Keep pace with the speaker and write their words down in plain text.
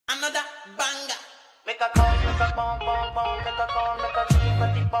Another banger. Make a call, make a bong, bong, bong, make a call, make a keep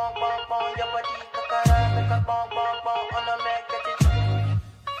body, bong, bong, bong, your body, kakara, make a bong, bong, bong, on a make it.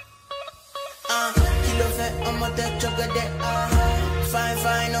 Kilo fat, I'm a dead jugger there. Fine,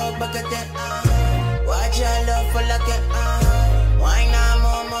 fine, no bucket there. Watch your love for like it. Why not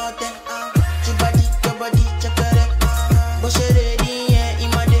more than your body, check it. Bush it ready, yeah, in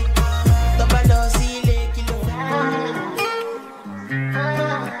my day. Double dose, kilo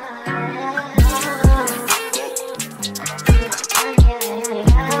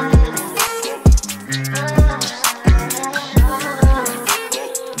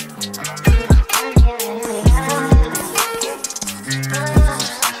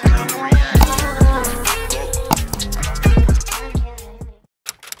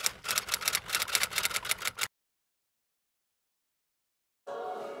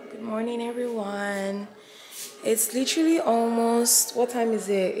Good morning, everyone. It's literally almost, what time is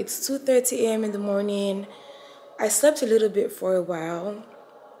it? It's 2:30 a.m. in the morning. I slept a little bit for a while.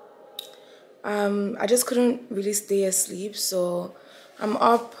 I just couldn't really stay asleep, so I'm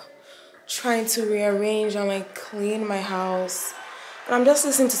up trying to rearrange and like clean my house. And I'm just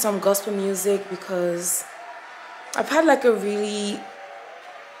listening to some gospel music because I've had like a really,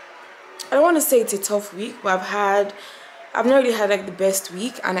 I don't want to say it's a tough week, but I've not really had like the best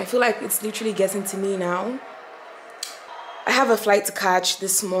week, and I feel like it's literally getting to me now. I have a flight to catch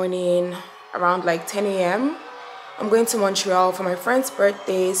this morning around like 10 a.m. I'm going to Montreal for my friend's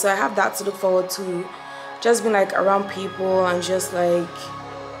birthday, so I have that to look forward to. Just being like around people and just like,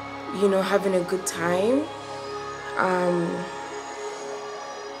 you know, having a good time.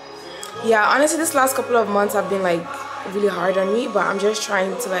 Yeah, honestly, this last couple of months have been like really hard on me, but I'm just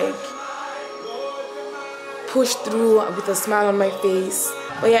trying to like push through with a smile on my face.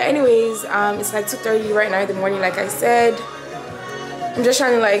 But yeah, anyways, it's like 2:30 right now in the morning. Like I said, I'm just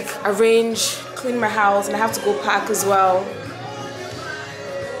trying to like arrange, clean my house, and I have to go pack as well.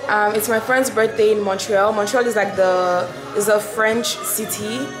 It's my friend's birthday in Montreal. Montreal is like is a French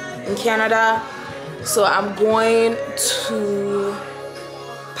city in Canada, so I'm going to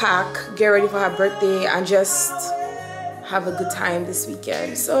pack, get ready for her birthday, and just have a good time this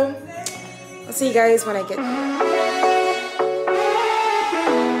weekend. So I'll see you guys when I get there.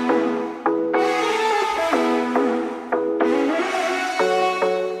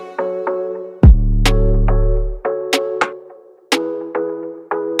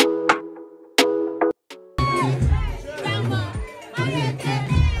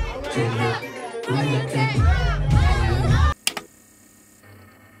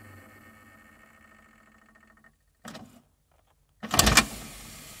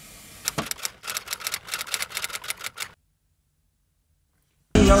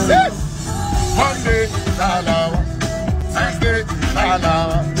 Monday, Dalawa. Tuesday,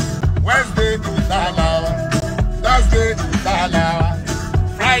 Dalawa. Wednesday, Dalawa. Thursday, Dalawa.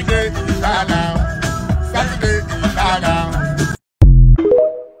 Friday, Dalawa. Saturday, Dalawa.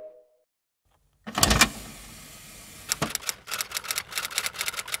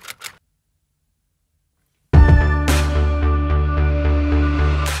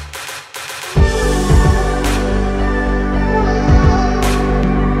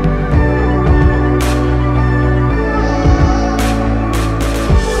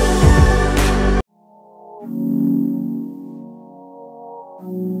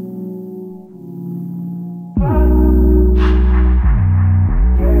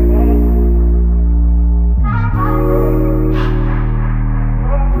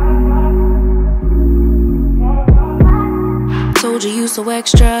 So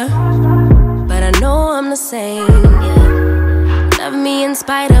extra, but I know I'm the same. Yeah. Love me in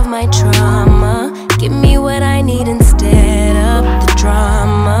spite of my trauma. Give me what I need instead of the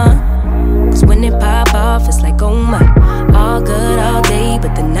drama. Cause when it pop off, it's like, oh my. All good all day,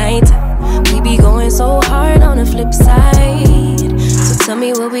 but the night we be going so hard on the flip side. So tell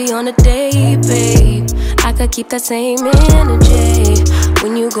me what we on a day, babe. I could keep that same energy.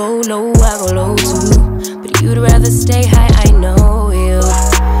 When you go low, I go low too. But you'd rather stay high, I know.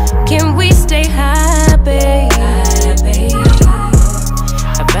 Can we stay high, babe?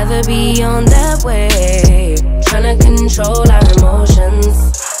 I'd rather be on that way. Tryna control our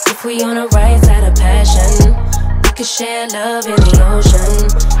emotions. If we on the right side of passion, we could share love in the ocean.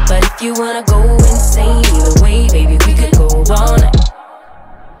 But if you wanna go insane either way, baby, we could go all night.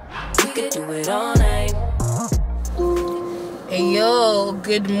 We could do it all night. Hey yo,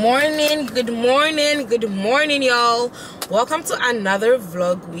 good morning, y'all. Welcome to another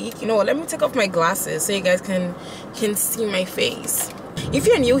vlog week. You know what, let me take off my glasses so you guys can see my face. If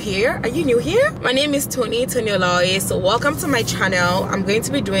you're new here, are you new here? My name is Tony Oloi, so welcome to my channel. I'm going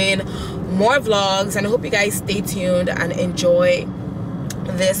to be doing more vlogs and I hope you guys stay tuned and enjoy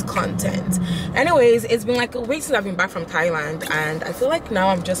this content. Anyways, it's been like a week since I've been back from Thailand and I feel like now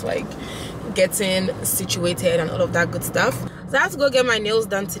I'm just like getting situated and all of that good stuff. So I have to go get my nails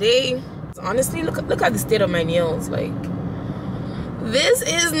done today. Honestly, look at the state of my nails. Like, this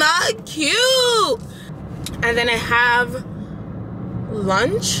is not cute. And then I have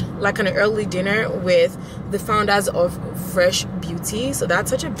lunch, like an early dinner with the founders of Fresh Beauty, so that's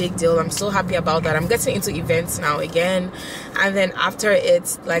such a big deal. I'm so happy about that. I'm getting into events now again, and then after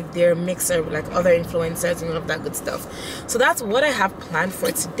it's like their mixer with like other influencers and all of that good stuff. So that's what I have planned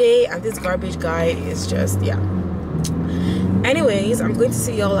for today, and this garbage guy is just, yeah. Anyways, I'm going to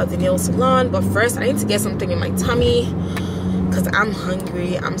see y'all at the nail salon, but first I need to get something in my tummy because I'm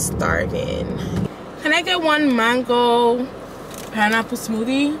hungry. I'm starving. Can I get one mango pineapple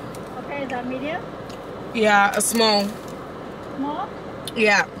smoothie? Okay, is that medium? Yeah, a small. Small?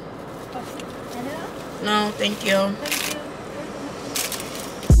 Yeah. Okay. Anything? No, thank you. Thank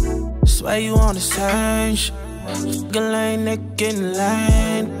you. Swear you on the same shit. Get lane, they getting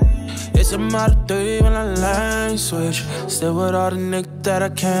lane. It's a Model 3 when I lane switch. Still with all the niggas that I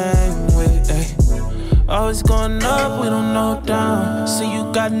came with, ayy. Always going up, we don't know down. See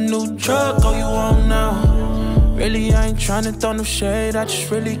you got a new truck, oh you on now. Really, I ain't tryna throw no shade. I just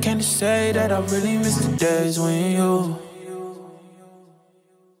really can't say that I really miss the days when you.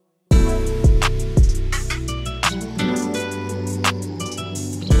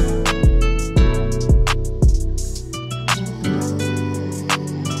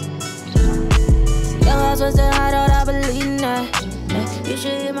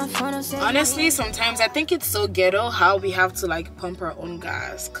 Honestly, sometimes I think it's so ghetto how we have to like pump our own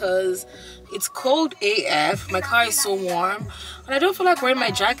gas because it's cold AF. My car is so warm and I don't feel like wearing my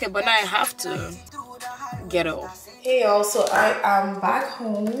jacket, but now I have to. Ghetto. Hey y'all, so I am back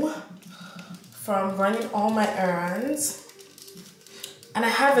home from running all my errands and I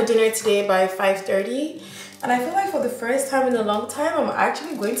have a dinner today by 5:30, and I feel like for the first time in a long time I'm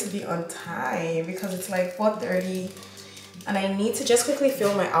actually going to be on time because it's like 4:30 and I need to just quickly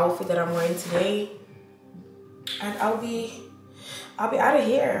film my outfit that I'm wearing today and I'll be out of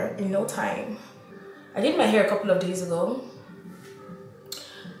here in no time. I did my hair a couple of days ago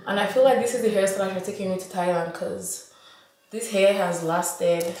and I feel like this is the hairstyle I'm taking me to Thailand because this hair has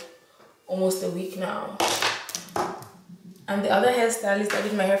lasted almost a week now. And the other hairstylist that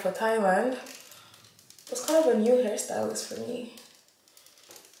did my hair for Thailand was kind of a new hairstylist for me,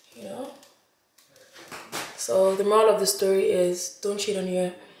 you know? So the moral of the story is don't cheat on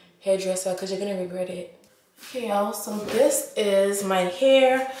your hairdresser because you're gonna regret it. Okay y'all, so this is my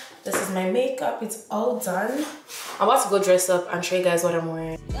hair, this is my makeup, it's all done. I'm about to go dress up and show you guys what I'm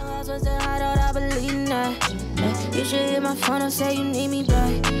wearing. You should hit my phone and say you need me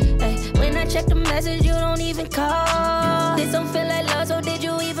back. When I check the message, you don't even call. This don't feel like love, so did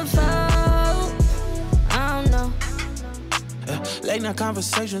you even fall? I don't know. Late night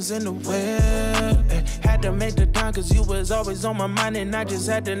conversations in the web. Had to make the time cause you was always on my mind, and I just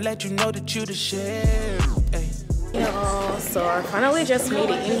had to let you know that you the shit. Yo, so I finally just made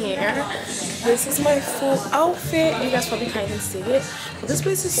it in here. This is my full outfit. You guys probably can't even see it, but this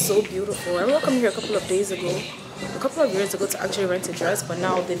place is so beautiful. I welcome here a couple of years ago to actually rent a dress, but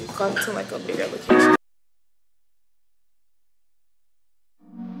now they've gone to like a bigger location.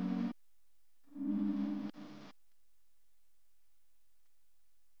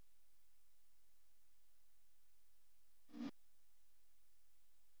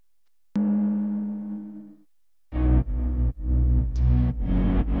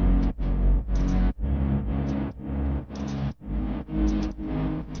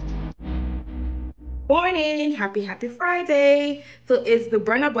 Morning, happy Friday. So it's the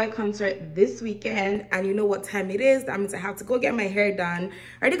Burna Boy concert this weekend and you know what time it is. That means I have to go get my hair done.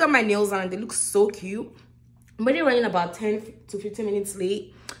 I already got my nails on, they look so cute. I'm already running about 10 to 15 minutes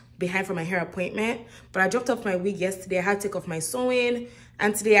late behind for my hair appointment, but I dropped off my wig yesterday. I had to take off my sewing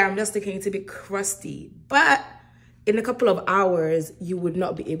and today I'm just looking a bit crusty, but in a couple of hours you would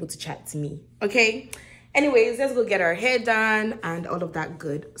not be able to chat to me, okay? Anyways, let's go get our hair done and all of that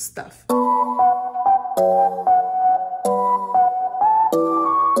good stuff.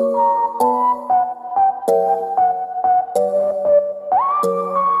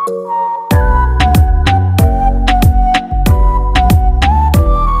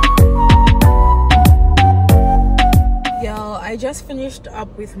 finished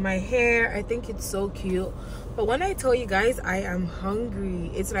up with my hair. I think it's so cute. But when I tell you guys, I am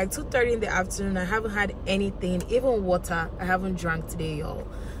hungry. It's like 2:30 in the afternoon. I haven't had anything, even water. I haven't drank today, y'all.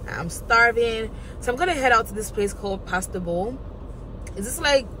 I'm starving. So I'm gonna head out to this place called Pasta Bowl. Is this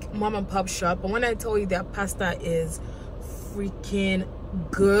like mom and pop shop? But when I tell you that pasta is freaking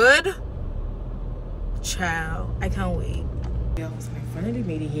good, child, I can't wait. Yeah, so I finally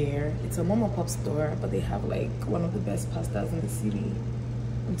made it here. It's a mom and pop store, but they have like one of the best pastas in the city.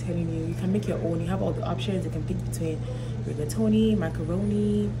 I'm telling you, you can make your own. You have all the options. You can pick between rigatoni,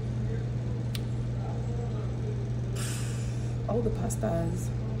 macaroni, all the pastas.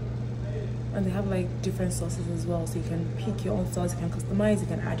 And they have like different sauces as well, so you can pick your own sauce. You can customize, you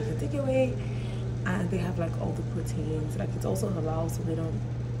can add, you can take away. And they have like all the proteins. Like it's also halal, so they don't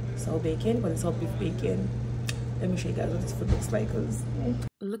sell bacon, but it's all beef bacon. Let me show you guys what this food looks like.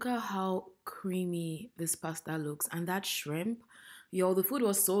 Look at how creamy this pasta looks, and that shrimp. Yo, the food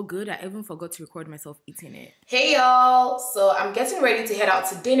was so good, I even forgot to record myself eating it. Hey y'all, so I'm getting ready to head out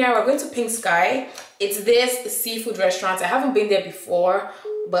to dinner. We're going to Pink Sky. It's this seafood restaurant. I haven't been there before,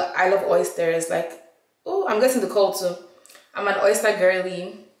 but I love oysters. Like, oh, I'm getting the cold too. I'm an oyster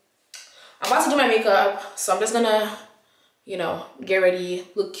girly. I'm about to do my makeup, so I'm just gonna, you know, get ready,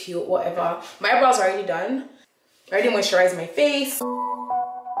 look cute, whatever. My eyebrows are already done. I already moisturized my face.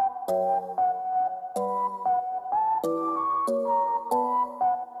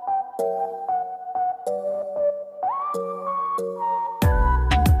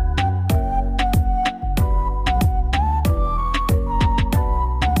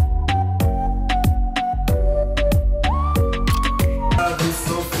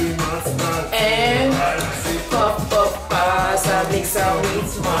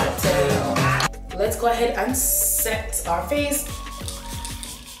 Let's go ahead and set our face.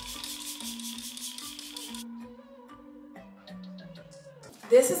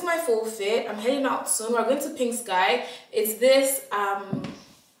 This is my full fit. I'm heading out soon. We're going to Pink Sky. It's this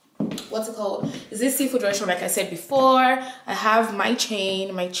what's it called? It's this seafood restaurant, like I said before. I have my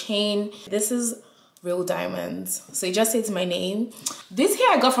chain. This is real diamonds, so it just says my name. This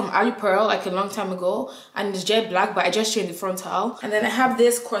hair I got from Ali Pearl like a long time ago, and it's jet black, but I just changed the frontal. And then I have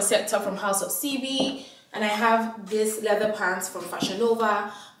this corset top from House of CB, and I have this leather pants from Fashion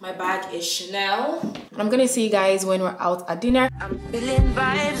Nova. My bag is Chanel. I'm gonna see you guys when we're out at dinner. I'm feeling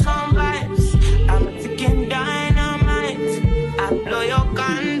vibes on vibes. I'm freaking dynamite. I blow your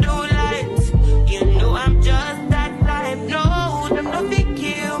candle lights. You know I'm just that type. No, them no fit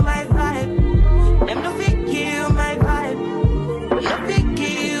kill my vibe. Them no fit kill my vibe. Them no fit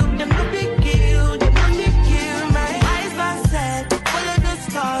kill. Them no fit kill. Them no fit kill my eyes. My set, follow the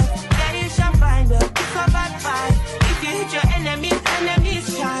stars. Yeah, you shall find her. It's a bad vibe. If you hit your enemies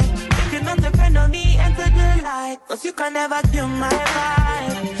shine. If you're not depend on me, enter the light. Cause you can never kill my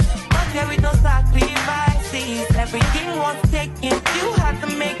vibe. But there is no sacrifices. Everything was taken. You had to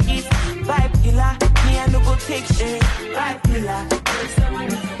make it. Vibe killer. Me I no go take shit. Vibe killer.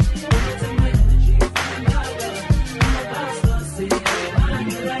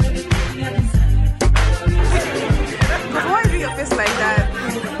 Why do your face like that?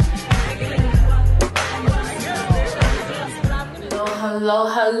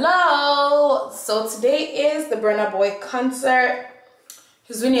 Hello. So today is the Burna Boy Concert.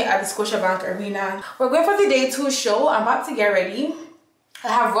 He's doing it at the Scotiabank Arena. We're going for the day 2 show. I'm about to get ready. I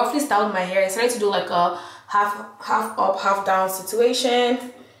have roughly styled my hair. I decided to do like a half up, half down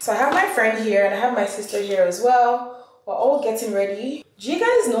situation. So I have my friend here and I have my sister here as well. We're all getting ready. Do you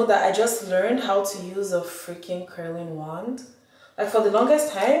guys know that I just learned how to use a freaking curling wand? Like for the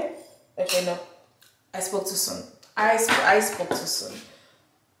longest time. Okay, no, I spoke too soon. I spoke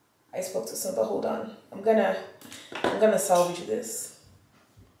too soon. But hold on. I'm gonna salvage this.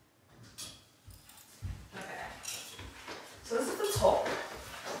 Okay. So this is the top.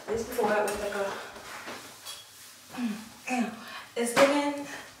 This is what I look like a. It's giving.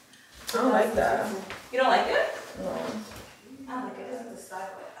 I don't like that. You don't like it? No. I like it. This is the style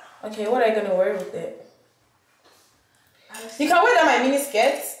of it. Okay, what are you gonna wear with it? You can wear that my mini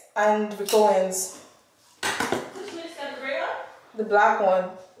skirts and Rick Owens. Which mini skirt, the gray one? The black one.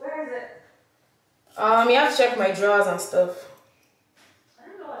 Where is it? You have to check my drawers and stuff. I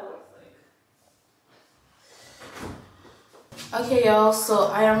don't know what it looks like. Okay, y'all, so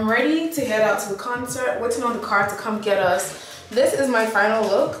I am ready to head out to the concert, waiting on the car to come get us. This is my final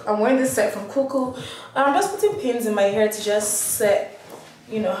look. I'm wearing this set from Cuckoo. I'm just putting pins in my hair to just set,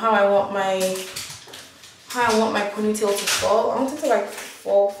 you know, how I want my ponytail to fall. I want it to like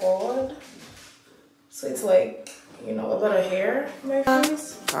fall forward, so it's like, you know, a lot of hair in my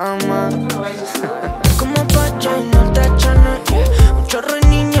face. I kind of like this look. chorro y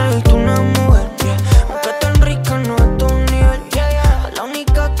niña y tú una mujer, yeah. Aunque tan rica no es tu nivel, yeah. A la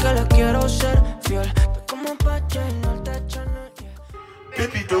única que le quiero ser fiel. Te como pa' llenarte Chanel, yeah.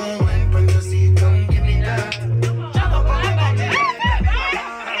 Baby, don't wait when you see, come give me that.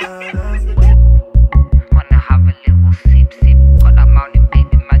 Wanna have a little sip, sip. Got that mountain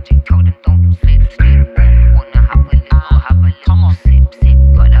baby magic, told them don't slip, slip. Wanna have a little sip, sip.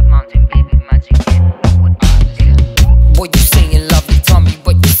 Got that mountain baby magic, what you saying, lovely? Tell me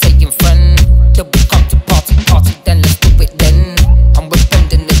what you saying, friend. Till we come to party, party, then let's do it then. And we're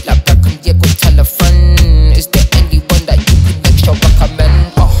bending it like Beckham, yeah, go tell a friend. Is there anyone that you can make sure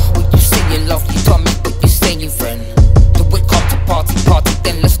recommend? Oh, what you saying, lovely? Tell me what you saying, friend. Till we come to party, party,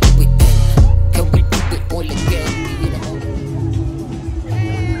 then let's do it then. Can we do it all again?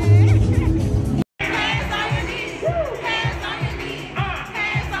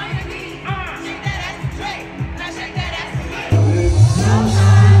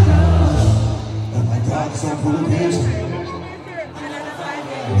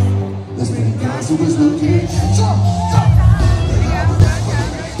 Let's bring God to his looking.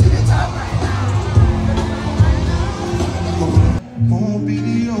 Won't be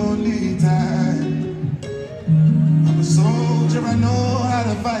the only time. I'm a soldier, I know how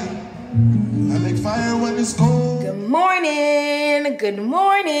to fight. I make fire when it's cold. Good morning. Good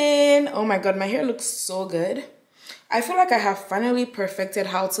morning. Oh my god, my hair looks so good. I feel like I have finally perfected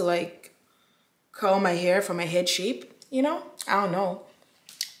how to like curl my hair for my head shape, you know? I don't know.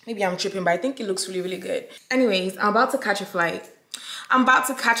 Maybe I'm tripping, but I think it looks really, really good. Anyways, I'm about to catch a flight. I'm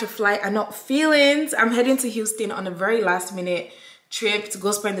not feelings. I'm heading to Houston on a very last minute trip to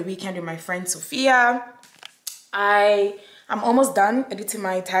go spend the weekend with my friend Sophia. I'm almost done editing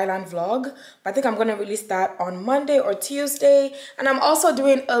my Thailand vlog, but I think I'm gonna release that on Monday or Tuesday. And I'm also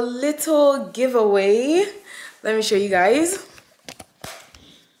doing a little giveaway. Let me show you guys.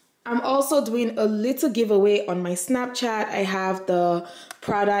 I'm also doing a little giveaway on my Snapchat. I have the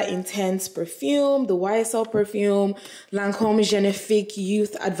Prada Intense perfume, the YSL perfume, Lancome Genifique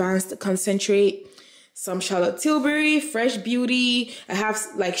Youth Advanced Concentrate, some Charlotte Tilbury, Fresh Beauty. I have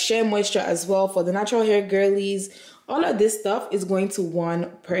like Shea Moisture as well for the natural hair girlies. All of this stuff is going to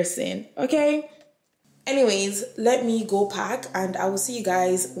one person, okay? Anyways, let me go pack and I will see you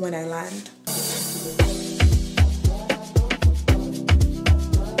guys when I land.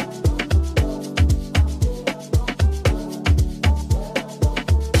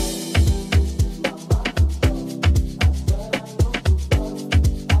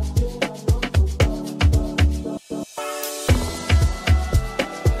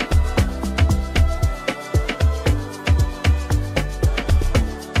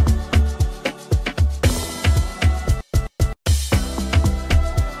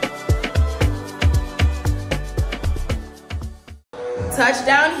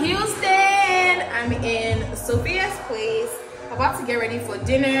 Touchdown Houston! I'm in Sophia's place. I'm about to get ready for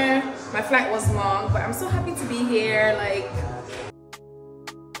dinner. My flight was long, but I'm so happy to be here. Like,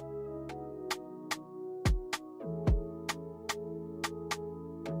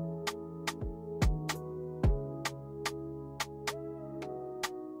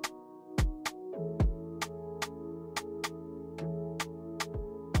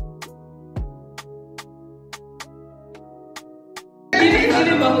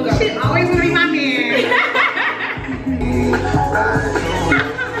 shit always gonna be my man.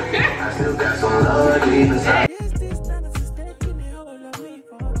 I still got some love deep inside.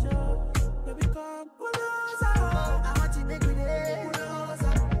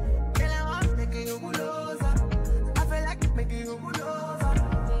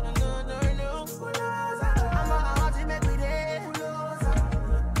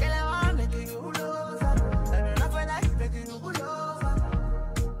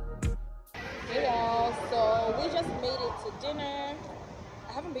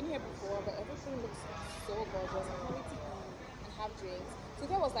 I haven't been here before, but everything looks so gorgeous. I can't wait to eat and have drinks.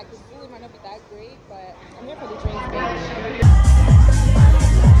 Sophia was like, the food might not be that great, but I'm here for the drinks.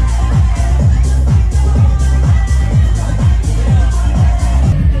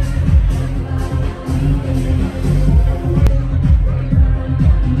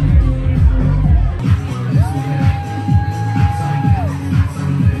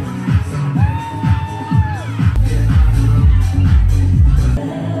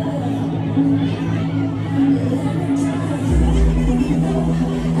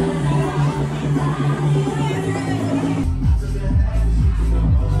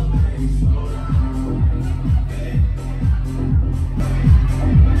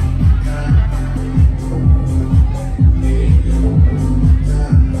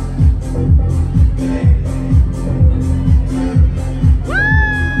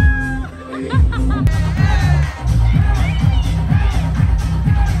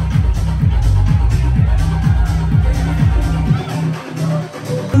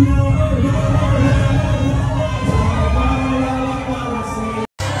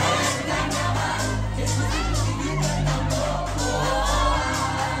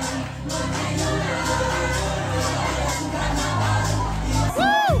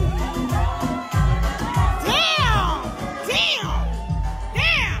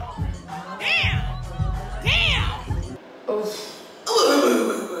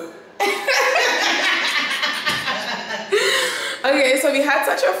 So we had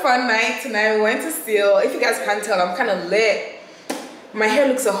such a fun night tonight. We went to Ciel. If you guys can't tell, I'm kind of lit. My hair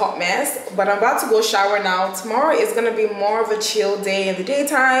looks a hot mess, but I'm about to go shower now. Tomorrow is gonna be more of a chill day in the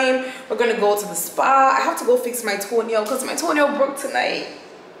daytime. We're gonna go to the spa. I have to go fix my toenail because my toenail broke tonight.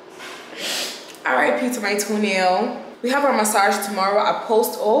 RIP to my toenail. We have our massage tomorrow at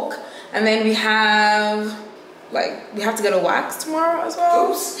Post Oak, and then we have to get a wax tomorrow as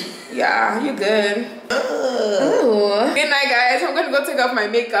well. Oops. Yeah, you're good. Ooh. Good night, guys. I'm gonna go take off my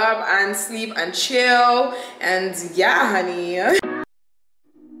makeup and sleep and chill. And yeah, honey.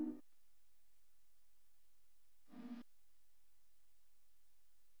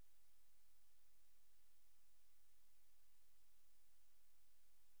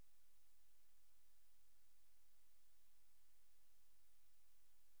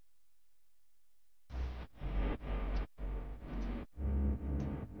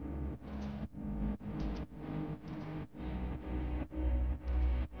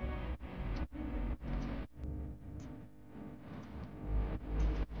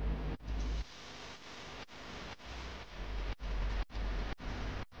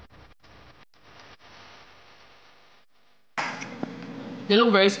 They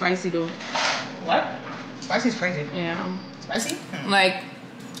look very spicy though. What? Spicy is crazy. Yeah. Spicy? Like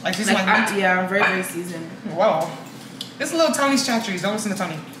seasoned like meat? Yeah, very, very seasoned. Wow. This is a little Tony's Chatteries. Don't listen to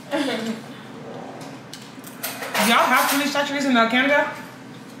Tony. Y'all have Tony's Chatteries in Canada?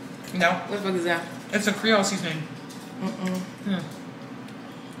 No. What the fuck is that? It's a Creole seasoning.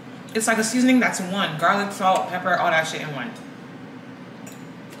 It's like a seasoning that's in one. Garlic, salt, pepper, all that shit in one.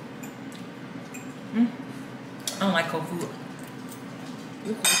 I don't like cold food.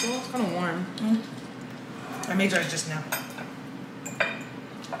 It's kind of warm. I made yours just now.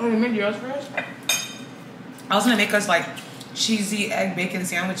 Oh, you made yours first? I was gonna make us like cheesy egg bacon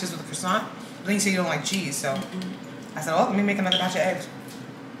sandwiches with a croissant. But then you say you don't like cheese, so I said, well, let me make another batch of eggs.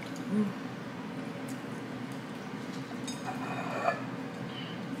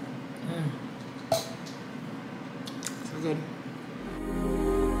 So good.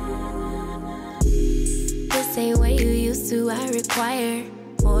 This ain't what you used to, I require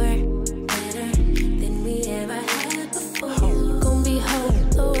more, better than we ever had before. Gonna be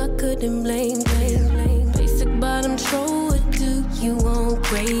home, so I couldn't blame. Basic bottom troll, what do you want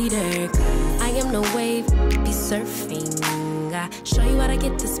greater? I am no wave, be surfing. I show you how to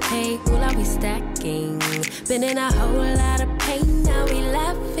get this pay, will I be stacking? Been in a whole lot of pain, now we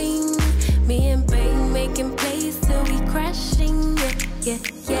laughing. Me and Bang making plays till we crashing, yeah.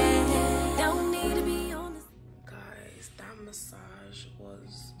 Don't need to be on this. Guys, that massage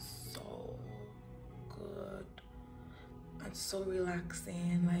was so good and so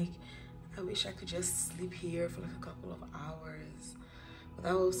relaxing. Like, I wish I could just sleep here for like a couple of hours, but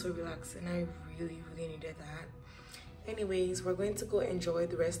that was so relaxing. I really needed that. Anyways, we're going to go enjoy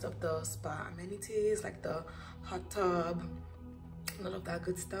the rest of the spa amenities, like the hot tub and all of that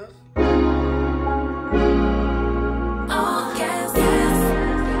good stuff. Oh, yes.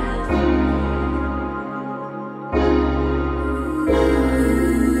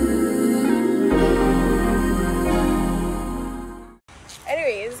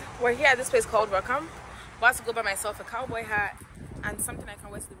 Anyways, we're here at this place called Welcome. About to go buy myself a cowboy hat and something I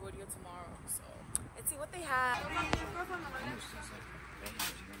can wear to the rodeo tomorrow. So let's see what they have.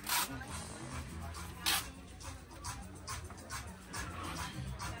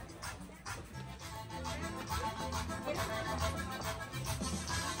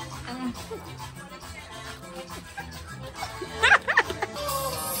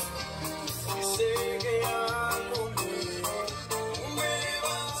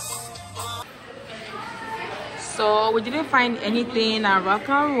 So we didn't find anything at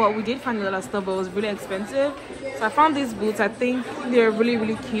Rackham. Well, we did find a lot of stuff, but it was really expensive. So I found these boots. I think they're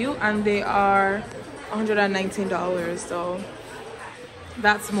really cute, and they are $119. So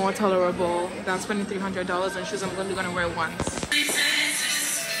that's more tolerable than spending $300 on shoes I'm only gonna wear once.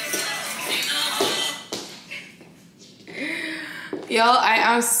 Yo, I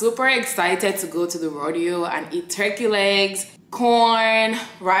am super excited to go to the rodeo and eat turkey legs, corn,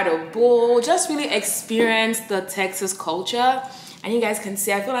 ride a bull, just really experience the Texas culture. And you guys can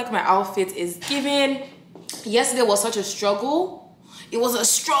see, I feel like my outfit is giving. Yesterday was such a struggle. It was a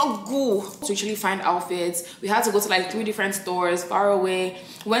struggle to actually find outfits. We had to go to like 3 different stores far away.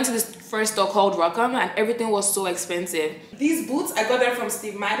 Went to this first store called Rackham and everything was so expensive. These boots, I got them from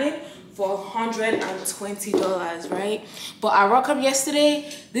Steve Madden for $120, right? But at Rackham yesterday,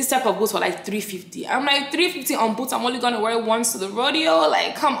 this type of boots were like $350. I'm like, $350 on boots I'm only gonna wear once to the rodeo?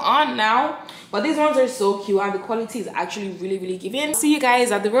 Like, come on now. But these ones are so cute and the quality is actually really giving. See you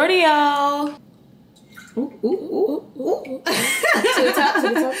guys at the rodeo. Ooh, ooh, ooh, ooh. To the top, to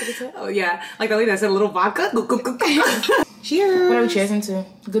the top, to the top. Oh yeah, like the lady that said a little vodka. Cheers. What are we cheersing to?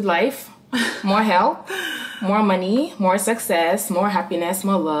 Good life, more health, more money, more success, more happiness,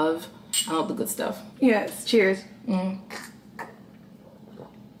 more love, and all the good stuff. Yes, cheers.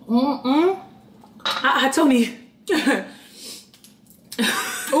 Tony.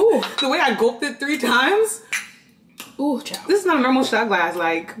 Ooh, the way I gulped it 3 times. Ooh, child. This is not a normal shot glass.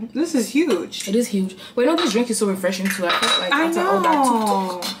 Like, this is huge. It is huge. But you know, this drink is so refreshing too. I felt like after all that.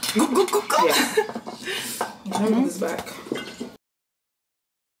 Yeah. Let me put this back.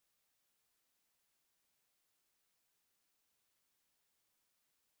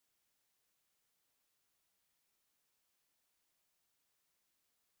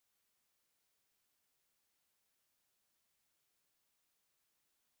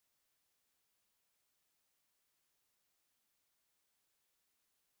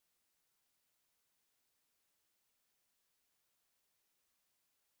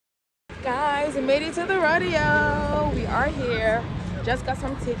 Guys, we made it to the rodeo. We are here. Just got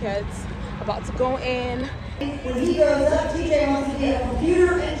some tickets. About to go in. When he grows up, TJ wants to be a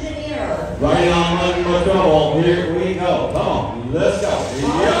computer engineer. Right on, one more double. Here we go. Come on, let's go. Here we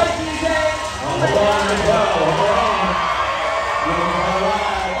go. TJ. Hold on as well. Hold on.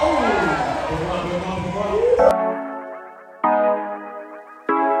 All right. Oh.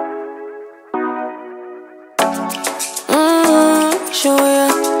 Come on. Show ya.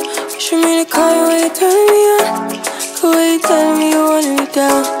 Show me the car when you turn me on. The way you tell me you want me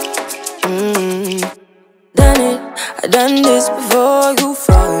down. Done it, I done this before you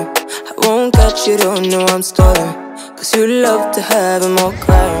falling. I won't catch you, don't know I'm stalling. Cause you love to have them all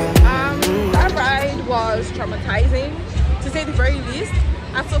crying. That ride was traumatizing, to say the very least.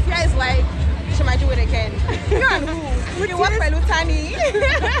 And Sophia is like, she might do it again. You and who? You walk by Lutani.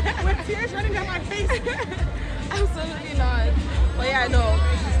 With tears running down my face. Absolutely not. But yeah, no.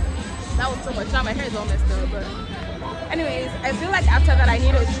 That was so much. Now my hair is all messed up. But anyways, I feel like after that I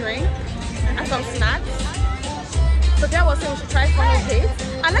need a drink and some snacks. So there was saying we should try funnel cake.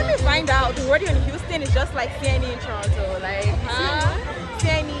 And let me find out, the rodeo in Houston is just like CNE in Toronto. Like,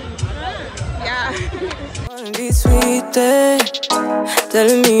 CNE. Yeah. Wanna be sweet,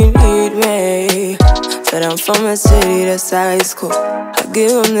 telling me you need me. But I'm from a city that's high school. I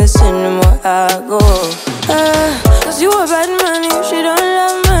give them this and the more I go. Cause you a bad money, she don't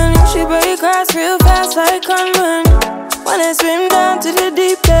love money. She break grass real fast like gunman. Wanna swim down to the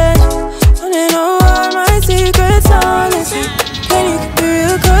deep end. Wanna know all my secrets, honestly. Can you keep it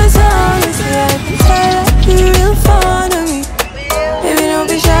real close, honestly? I can tell that you real fond of me. Baby,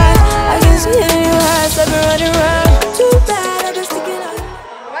 don't be shy, I can see it in your eyes. I've been running around, too bad, I've been sticking out.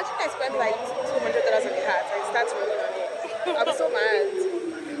 Imagine I spent like $200 on the hat. I start rolling on it. I'm so mad.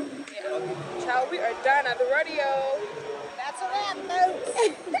 Yeah. Child, we are done at the rodeo. That's a wrap, folks.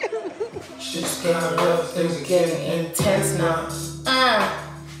 Shit's getting real, things are getting intense now.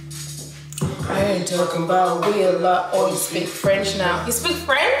 I ain't talking about we a lot. Oh, you speak French now. You speak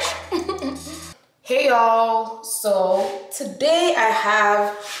French? Hey y'all. So today I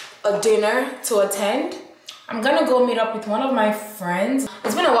have a dinner to attend. I'm gonna go meet up with one of my friends.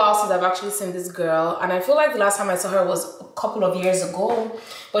 It's been a while since I've actually seen this girl, and I feel like the last time I saw her was a couple of years ago.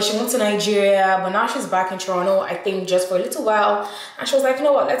 But she moved to Nigeria, but now she's back in Toronto, I think just for a little while. And she was like, you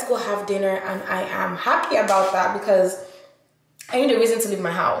know what, let's go have dinner. And I am happy about that because I need a reason to leave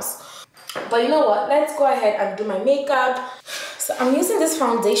my house. But you know what, let's go ahead and do my makeup. So I'm using this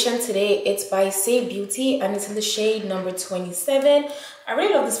foundation today. It's by Say Beauty and it's in the shade number 27. I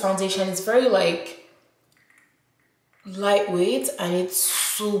really love this foundation. It's very like lightweight and it's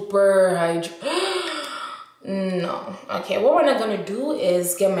super no. Okay, what we're not gonna do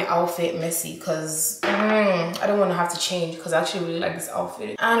is get my outfit messy because I don't want to have to change because I actually really like this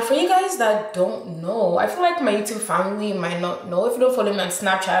outfit. And for you guys that don't know, I feel like my YouTube family might not know. If you don't follow me on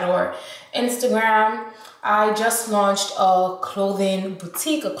Snapchat or Instagram, I just launched a clothing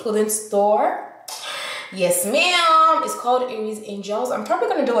boutique, a clothing store. Yes ma'am, it's called Aries Angels. I'm probably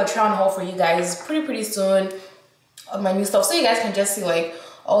gonna do a try on haul for you guys pretty soon of my new stuff, so you guys can just see like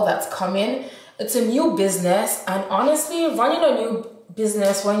all that's coming. It's a new business, and honestly running a new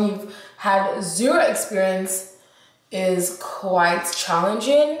business when you've had zero experience is quite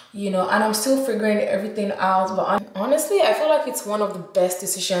challenging, you know, and I'm still figuring everything out. But honestly, I feel like it's one of the best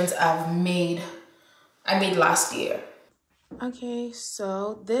decisions I've made. I made last year. Okay,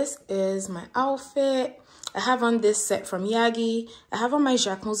 so this is my outfit. I have on this set from Yagi. I have on my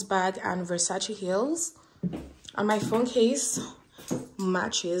Jacquemus bag and Versace heels. On my phone case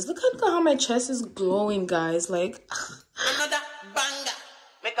matches. Look at how my chest is glowing, guys. Like another banger.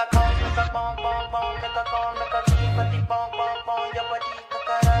 Make a call, make a bong, bong, bong, make a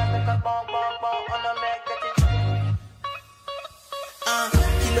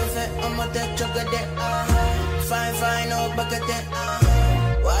I'm a that sugar that, fine, no bucket that,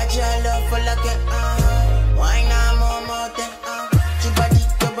 watch your love for like it, why not more that, your body,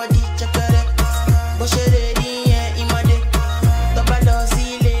 chocolate, bush it ready, yeah, imade,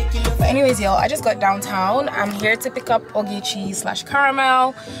 but anyways, y'all, I just got downtown. I'm here to pick up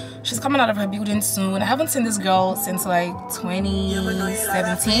Ogechi/Caramel. She's coming out of her building soon. I haven't seen this girl since like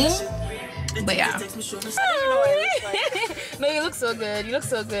 2017. But yeah. No, you look so good. You look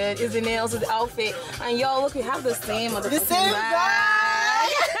so good. It's the nails, it's the outfit. And y'all, look, we have the same vibe.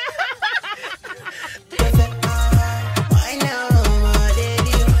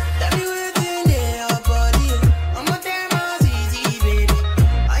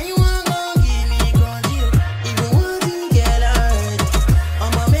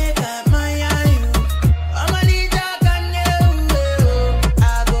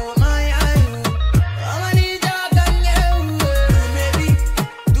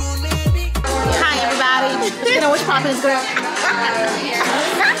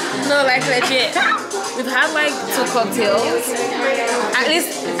 No, like legit. We've had like 2 cocktails. At least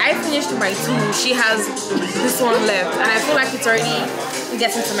I finished my 2. She has this one left, and I feel like it's already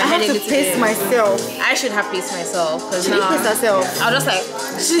getting to my head. I have to pace myself. I should have paced myself because now pace herself. I'll just like,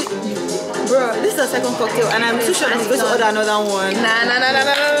 bro, this is the 2nd cocktail, and I'm too sure I'm going to order another one. Nah.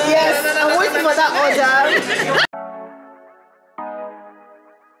 Yes, I'm waiting for that order.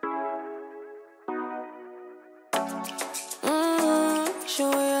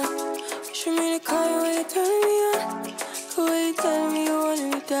 Show me the car when you turn me on. The way you tell me you want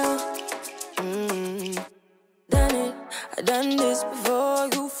me down. Done it, I done this before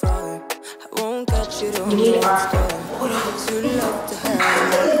you fall. I won't catch you the whole time. You love to have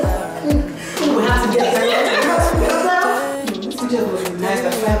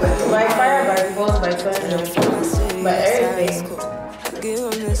by fire, by force, by thunder, by everything. Give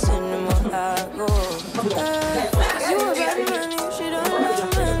them the cinema I go. You a bad money, she don't have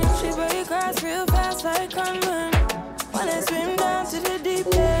money. She break grass real fast like Carmen. When I swim down to the deep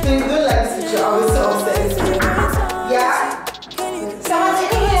end. You do like this picture, I was so upset.